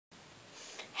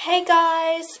Hey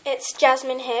guys, it's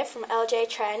Jasmine here from LJ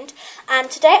Trend, and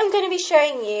today I'm going to be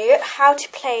showing you how to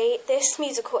play this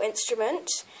musical instrument.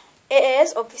 It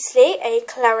is obviously a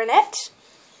clarinet,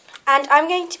 and I'm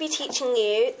going to be teaching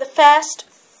you the first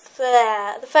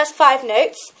 5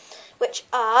 notes, which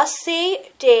are C,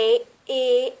 D,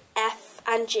 E, F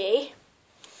and G.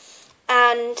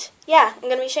 And yeah, I'm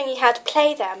going to be showing you how to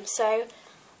play them, so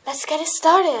let's get it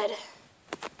started.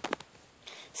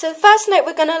 So the first note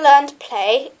we're going to learn to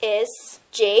play is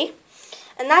G,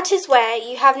 and that is where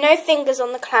you have no fingers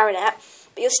on the clarinet,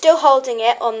 but you're still holding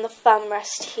it on the thumb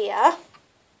rest here.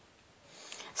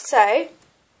 So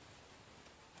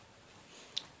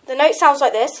the note sounds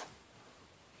like this.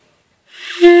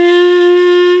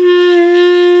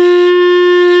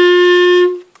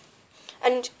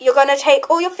 And you're going to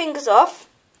take all your fingers off,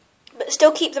 but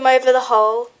still keep them over the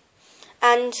hole.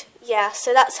 And yeah,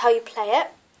 so that's how you play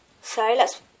it. So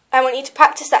I want you to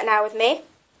practice that now with me.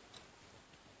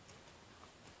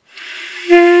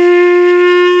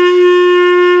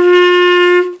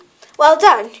 Well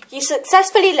done! You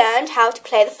successfully learned how to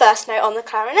play the first note on the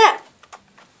clarinet.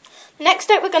 The next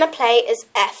note we're going to play is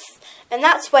F, and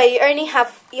that's where you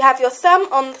have your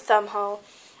thumb on the thumb hole,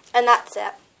 and that's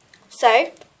it.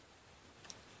 So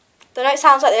the note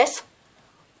sounds like this.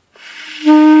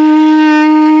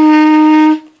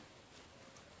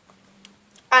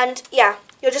 And yeah,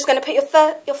 you're just going to put your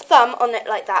thumb on it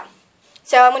like that.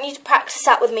 So I want you to practice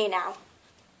that with me now.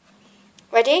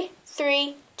 Ready?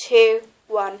 3, 2,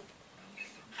 1.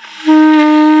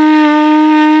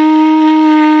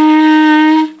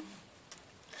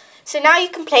 So now you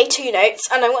can play 2 notes,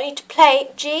 and I want you to play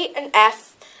G and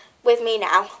F with me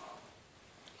now.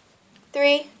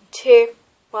 3, 2,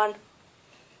 1.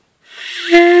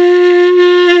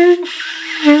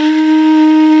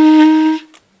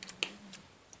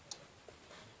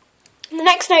 The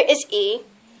next note is E,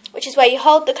 which is where you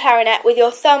hold the clarinet with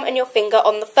your thumb and your finger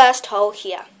on the first hole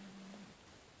here.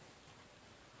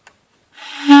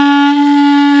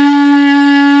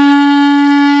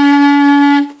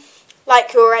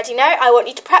 Like you already know, I want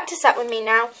you to practice that with me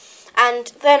now,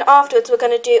 and then afterwards we're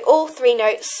going to do all 3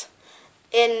 notes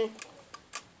in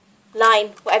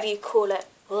line, whatever you call it.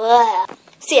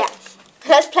 So yeah,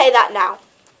 let's play that now.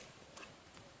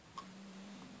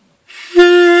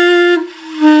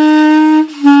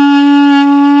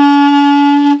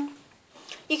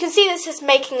 You can see this is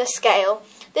making a scale.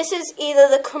 This is either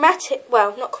the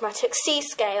C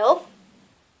scale,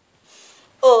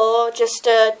 or just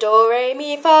a do, re,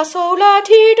 mi, fa, sol, la,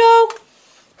 ti, do.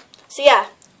 So yeah,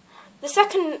 the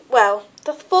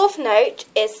 4th note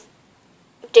is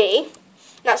D.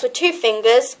 And that's with 2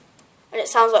 fingers, and it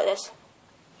sounds like this.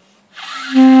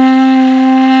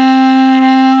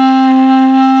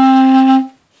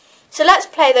 So let's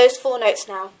play those 4 notes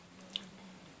now.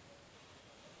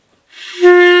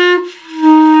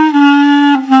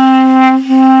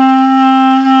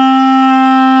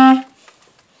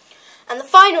 And the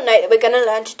final note that we're going to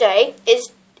learn today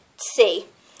is C,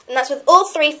 and that's with all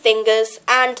 3 fingers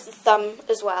and the thumb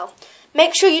as well.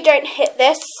 Make sure you don't hit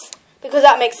this, because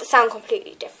that makes it sound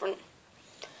completely different.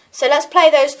 So let's play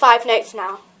those 5 notes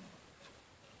now.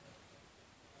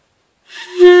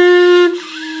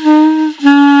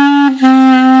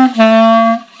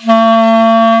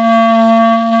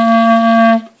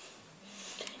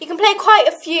 You can play quite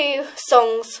a few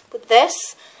songs with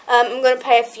this. I'm going to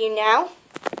play a few now.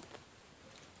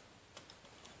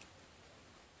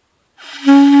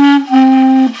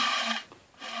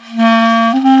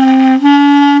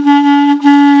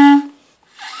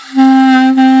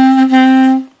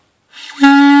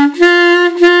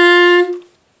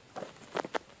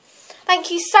 Thank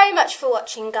you so much for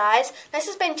watching, guys. This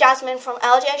has been Jasmine from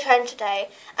LJ Trend today,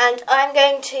 and I'm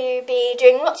going to be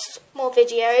doing lots more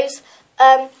videos.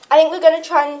 I think we're going to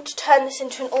try and turn this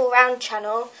into an all-round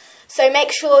channel, so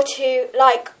make sure to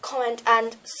like, comment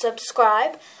and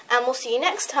subscribe, and we'll see you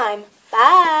next time.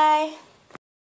 Bye!